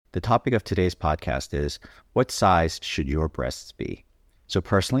The topic of today's podcast is, what size should your breasts be? So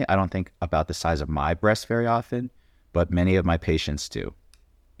personally, I don't think about the size of my breasts very often, but many of my patients do.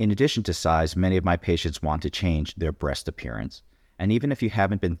 In addition to size, many of my patients want to change their breast appearance. And even if you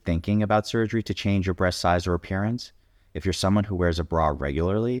haven't been thinking about surgery to change your breast size or appearance, if you're someone who wears a bra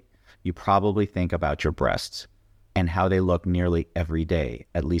regularly, you probably think about your breasts and how they look nearly every day,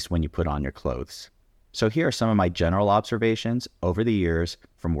 at least when you put on your clothes. So here are some of my general observations over the years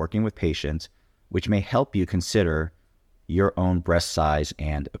from working with patients, which may help you consider your own breast size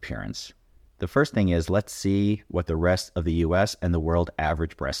and appearance. The first thing is, let's see what the rest of the US and the world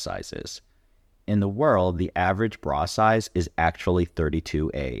average breast size is. In the world, the average bra size is actually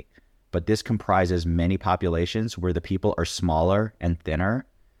 32A, but this comprises many populations where the people are smaller and thinner,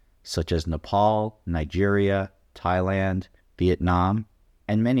 such as Nepal, Nigeria, Thailand, Vietnam,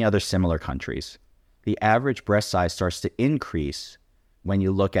 and many other similar countries. The average breast size starts to increase when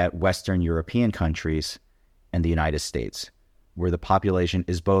you look at Western European countries and the United States, where the population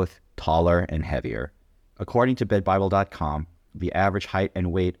is both taller and heavier. According to bedbible.com, the average height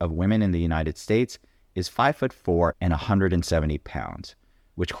and weight of women in the United States is 5'4" and 170 pounds,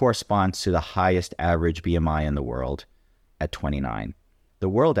 which corresponds to the highest average BMI in the world at 29. The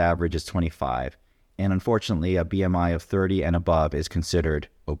world average is 25, and unfortunately, a BMI of 30 and above is considered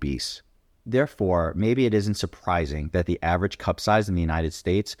obese. Therefore, maybe it isn't surprising that the average cup size in the United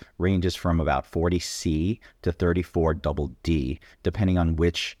States ranges from about 40C to 34D, depending on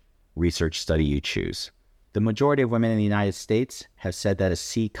which research study you choose. The majority of women in the United States have said that a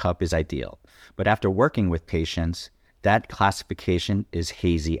C cup is ideal, but after working with patients, that classification is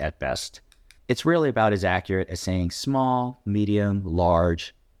hazy at best. It's really about as accurate as saying small, medium,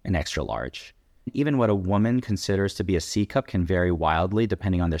 large, and extra large. Even what a woman considers to be a C cup can vary wildly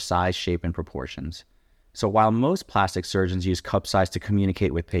depending on their size, shape, and proportions. So while most plastic surgeons use cup size to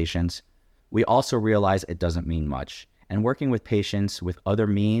communicate with patients, we also realize it doesn't mean much. And working with patients with other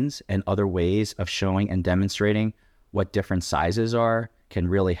means and other ways of showing and demonstrating what different sizes are can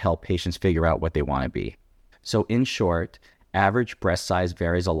really help patients figure out what they want to be. So in short, average breast size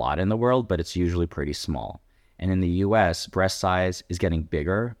varies a lot in the world, but it's usually pretty small. And in the US, breast size is getting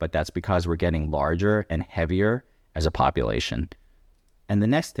bigger, but that's because we're getting larger and heavier as a population. And the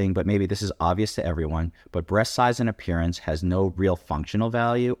next thing, but maybe this is obvious to everyone, but breast size and appearance has no real functional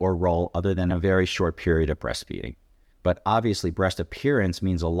value or role other than a very short period of breastfeeding. But obviously, breast appearance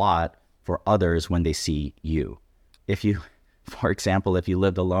means a lot for others when they see you. For example, if you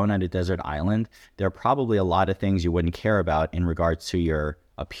lived alone on a desert island, there are probably a lot of things you wouldn't care about in regards to your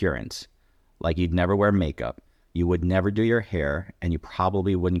appearance. Like you'd never wear makeup, you would never do your hair, and you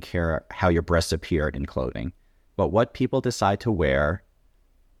probably wouldn't care how your breasts appeared in clothing. But what people decide to wear,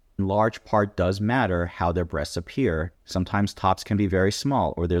 in large part, does matter how their breasts appear. Sometimes tops can be very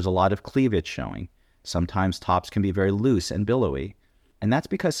small, or there's a lot of cleavage showing. Sometimes tops can be very loose and billowy. And that's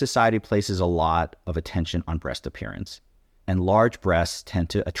because society places a lot of attention on breast appearance. And large breasts tend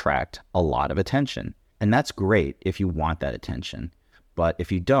to attract a lot of attention. And that's great if you want that attention. But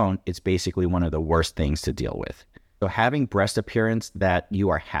if you don't, it's basically one of the worst things to deal with. So having breast appearance that you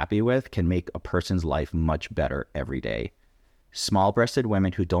are happy with can make a person's life much better every day. Small-breasted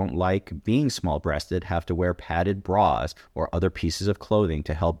women who don't like being small-breasted have to wear padded bras or other pieces of clothing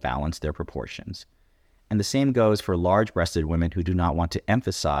to help balance their proportions. And the same goes for large-breasted women who do not want to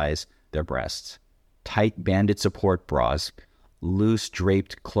emphasize their breasts. Tight banded support bras, loose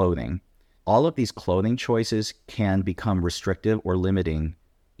draped clothing. All of these clothing choices can become restrictive or limiting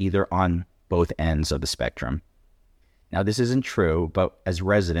either on both ends of the spectrum. Now, this isn't true, but as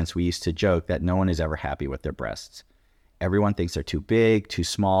residents, we used to joke that no one is ever happy with their breasts. Everyone thinks they're too big, too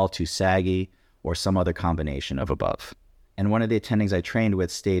small, too saggy, or some other combination of above. And one of the attendings I trained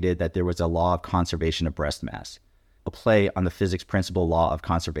with stated that there was a law of conservation of breast mass, a play on the physics principle law of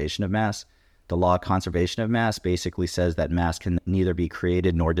conservation of mass. The law of conservation of mass basically says that mass can neither be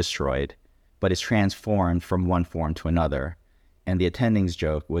created nor destroyed, but is transformed from one form to another. And the attending's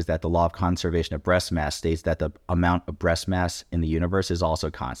joke was that the law of conservation of breast mass states that the amount of breast mass in the universe is also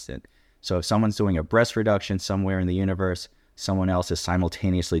constant. So if someone's doing a breast reduction somewhere in the universe, someone else is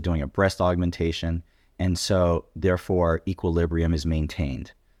simultaneously doing a breast augmentation, and so therefore equilibrium is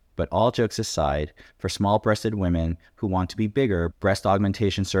maintained. But all jokes aside, for small-breasted women who want to be bigger, breast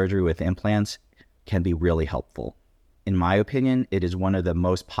augmentation surgery with implants can be really helpful. In my opinion, it is one of the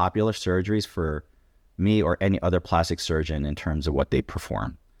most popular surgeries for me or any other plastic surgeon in terms of what they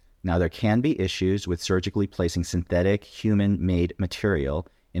perform. Now, there can be issues with surgically placing synthetic human-made material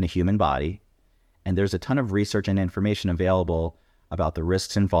in a human body, and there's a ton of research and information available about the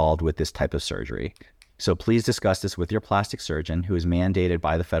risks involved with this type of surgery. So please discuss this with your plastic surgeon, who is mandated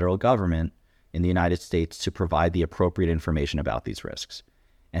by the federal government in the United States to provide the appropriate information about these risks.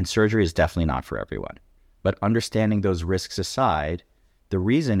 And surgery is definitely not for everyone. But understanding those risks aside, the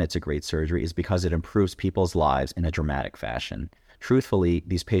reason it's a great surgery is because it improves people's lives in a dramatic fashion. Truthfully,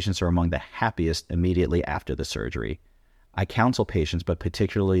 these patients are among the happiest immediately after the surgery. I counsel patients, but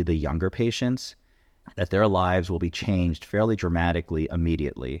particularly the younger patients, that their lives will be changed fairly dramatically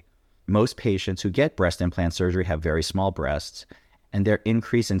immediately. Most patients who get breast implant surgery have very small breasts, and their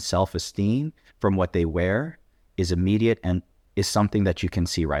increase in self-esteem from what they wear is immediate and is something that you can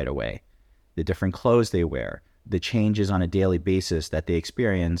see right away. The different clothes they wear, the changes on a daily basis that they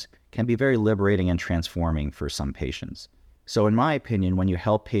experience can be very liberating and transforming for some patients. So in my opinion, when you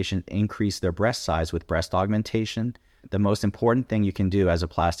help patients increase their breast size with breast augmentation, the most important thing you can do as a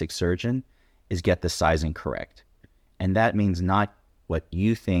plastic surgeon is get the sizing correct. And that means not what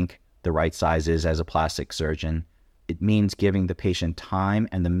you think the right size is as a plastic surgeon. It means giving the patient time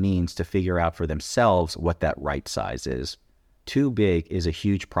and the means to figure out for themselves what that right size is. Too big is a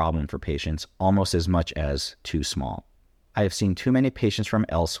huge problem for patients, almost as much as too small. I have seen too many patients from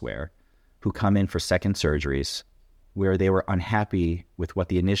elsewhere who come in for second surgeries where they were unhappy with what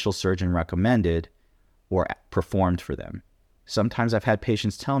the initial surgeon recommended or performed for them. Sometimes I've had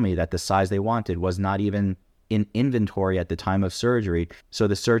patients tell me that the size they wanted was not even in inventory at the time of surgery, so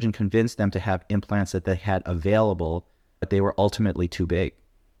the surgeon convinced them to have implants that they had available, but they were ultimately too big.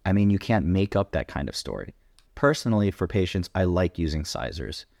 I mean, you can't make up that kind of story. Personally, for patients, I like using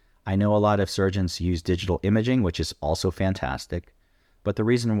sizers. I know a lot of surgeons use digital imaging, which is also fantastic, but the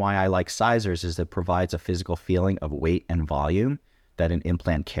reason why I like sizers is that it provides a physical feeling of weight and volume that an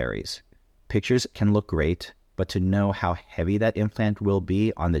implant carries. Pictures can look great, but to know how heavy that implant will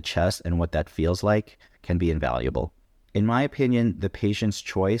be on the chest and what that feels like can be invaluable. In my opinion, the patient's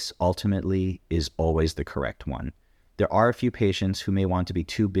choice ultimately is always the correct one. There are a few patients who may want to be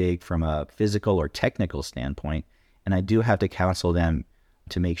too big from a physical or technical standpoint, and I do have to counsel them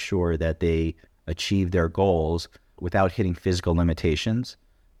to make sure that they achieve their goals without hitting physical limitations.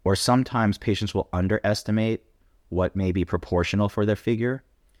 Or sometimes patients will underestimate what may be proportional for their figure,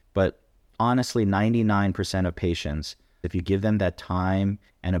 but honestly, 99% of patients, if you give them that time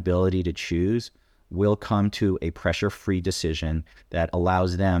and ability to choose, will come to a pressure-free decision that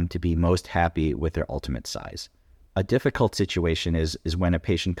allows them to be most happy with their ultimate size. A difficult situation is when a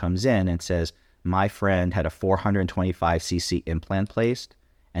patient comes in and says, my friend had a 425cc implant placed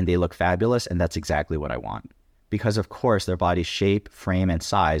and they look fabulous and that's exactly what I want. Because of course their body shape, frame, and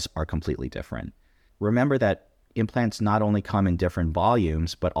size are completely different. Remember that implants not only come in different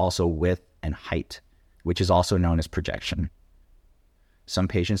volumes, but also width and height, which is also known as projection. Some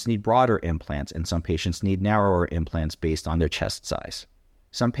patients need broader implants and some patients need narrower implants based on their chest size.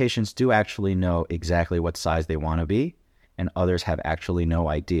 Some patients do actually know exactly what size they want to be, and others have actually no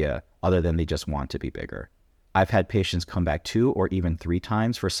idea other than they just want to be bigger. I've had patients come back 2 or even 3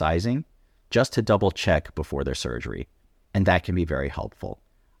 times for sizing just to double check before their surgery, and that can be very helpful.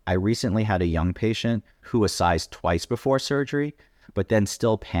 I recently had a young patient who was sized twice before surgery, but then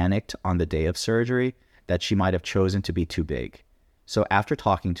still panicked on the day of surgery that she might have chosen to be too big. So after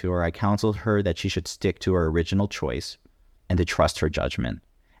talking to her, I counseled her that she should stick to her original choice and to trust her judgment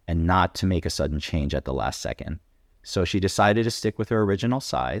and not to make a sudden change at the last second. So she decided to stick with her original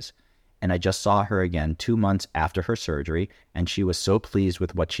size, and I just saw her again 2 months after her surgery, and she was so pleased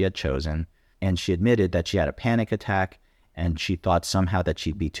with what she had chosen, and she admitted that she had a panic attack and she thought somehow that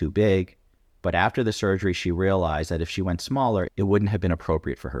she'd be too big. But after the surgery, she realized that if she went smaller, it wouldn't have been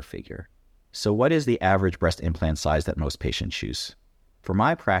appropriate for her figure. So what is the average breast implant size that most patients choose? For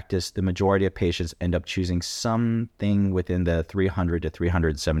my practice, the majority of patients end up choosing something within the 300 to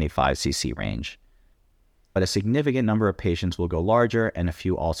 375cc range. But a significant number of patients will go larger and a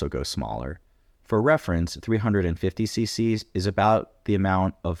few also go smaller. For reference, 350 cc's is about the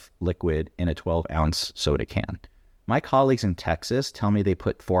amount of liquid in a 12-ounce soda can. My colleagues in Texas tell me they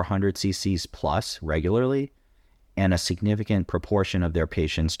put 400 cc's plus regularly, and a significant proportion of their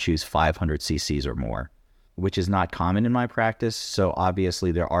patients choose 500 cc's or more, which is not common in my practice, so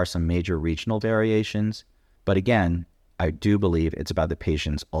obviously there are some major regional variations. But again, I do believe it's about the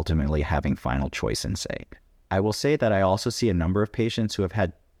patients ultimately having final choice and say. I will say that I also see a number of patients who have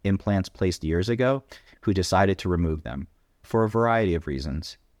had implants placed years ago who decided to remove them for a variety of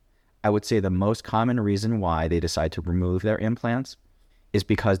reasons. I would say the most common reason why they decide to remove their implants is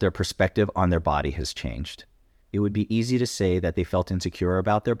because their perspective on their body has changed. It would be easy to say that they felt insecure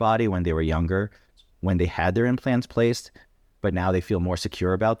about their body when they were younger, when they had their implants placed, but now they feel more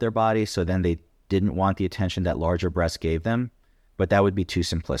secure about their body, so then they didn't want the attention that larger breasts gave them, but that would be too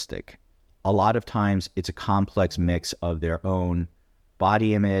simplistic. A lot of times it's a complex mix of their own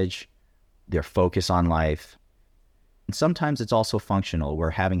body image, their focus on life. And sometimes it's also functional, where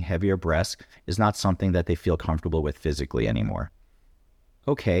having heavier breasts is not something that they feel comfortable with physically anymore.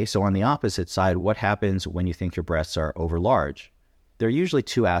 Okay, so on the opposite side, what happens when you think your breasts are over large? There are usually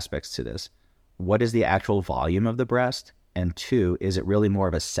two aspects to this. What is the actual volume of the breast? And two, is it really more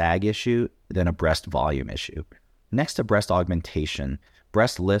of a sag issue than a breast volume issue? Next to breast augmentation,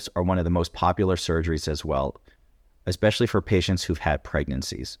 breast lifts are one of the most popular surgeries as well, especially for patients who've had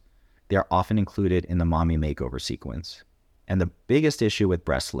pregnancies. They are often included in the mommy makeover sequence. And the biggest issue with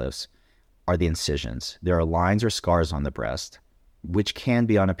breast lifts are the incisions. There are lines or scars on the breast, which can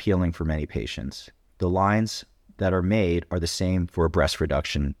be unappealing for many patients. The lines that are made are the same for a breast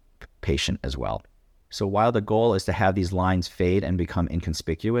reduction patient as well. So while the goal is to have these lines fade and become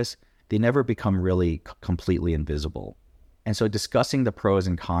inconspicuous, they never become really completely invisible. And so discussing the pros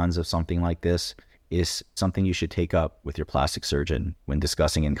and cons of something like this is something you should take up with your plastic surgeon when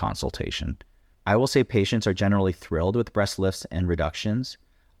discussing in consultation. I will say patients are generally thrilled with breast lifts and reductions.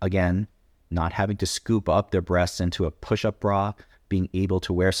 Again, not having to scoop up their breasts into a push-up bra, being able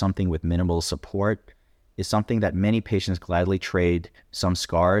to wear something with minimal support is something that many patients gladly trade some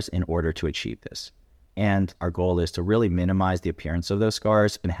scars in order to achieve this. And our goal is to really minimize the appearance of those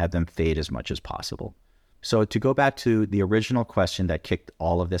scars and have them fade as much as possible. So to go back to the original question that kicked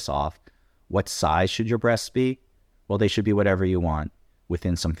all of this off, what size should your breasts be? Well, they should be whatever you want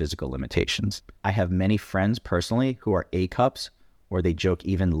within some physical limitations. I have many friends personally who are A cups, or they joke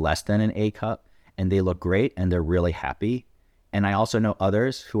even less than an A cup, and they look great and they're really happy. And I also know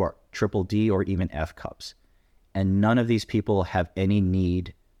others who are triple D or even F cups. And none of these people have any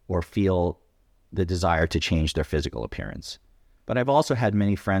need or feel the desire to change their physical appearance. But I've also had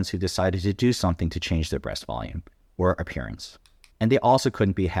many friends who decided to do something to change their breast volume or appearance. And they also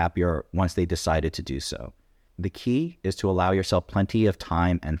couldn't be happier once they decided to do so. The key is to allow yourself plenty of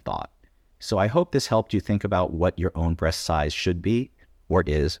time and thought. So I hope this helped you think about what your own breast size should be or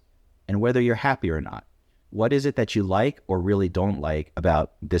is, and whether you're happy or not. What is it that you like or really don't like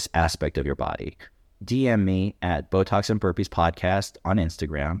about this aspect of your body? DM me at Botox and Burpees Podcast on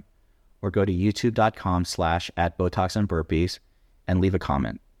Instagram, or go to youtube.com/@BotoxandBurpees and leave a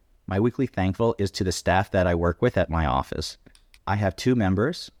comment. My weekly thankful is to the staff that I work with at my office. I have two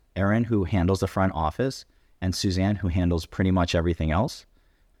members, Erin, who handles the front office, and Suzanne, who handles pretty much everything else.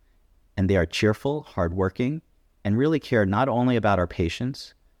 And they are cheerful, hardworking, and really care not only about our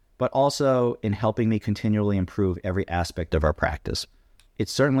patients, but also in helping me continually improve every aspect of our practice.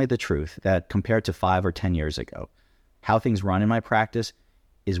 It's certainly the truth that compared to 5 or 10 years ago, how things run in my practice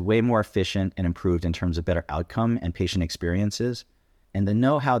is way more efficient and improved in terms of better outcome and patient experiences. And the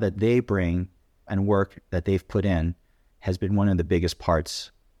know-how that they bring and work that they've put in has been one of the biggest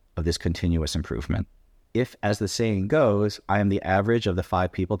parts of this continuous improvement. If, as the saying goes, I am the average of the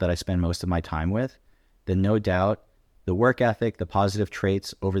 5 people that I spend most of my time with, then no doubt the work ethic, the positive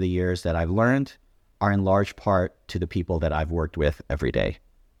traits over the years that I've learned are in large part to the people that I've worked with every day.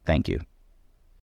 Thank you.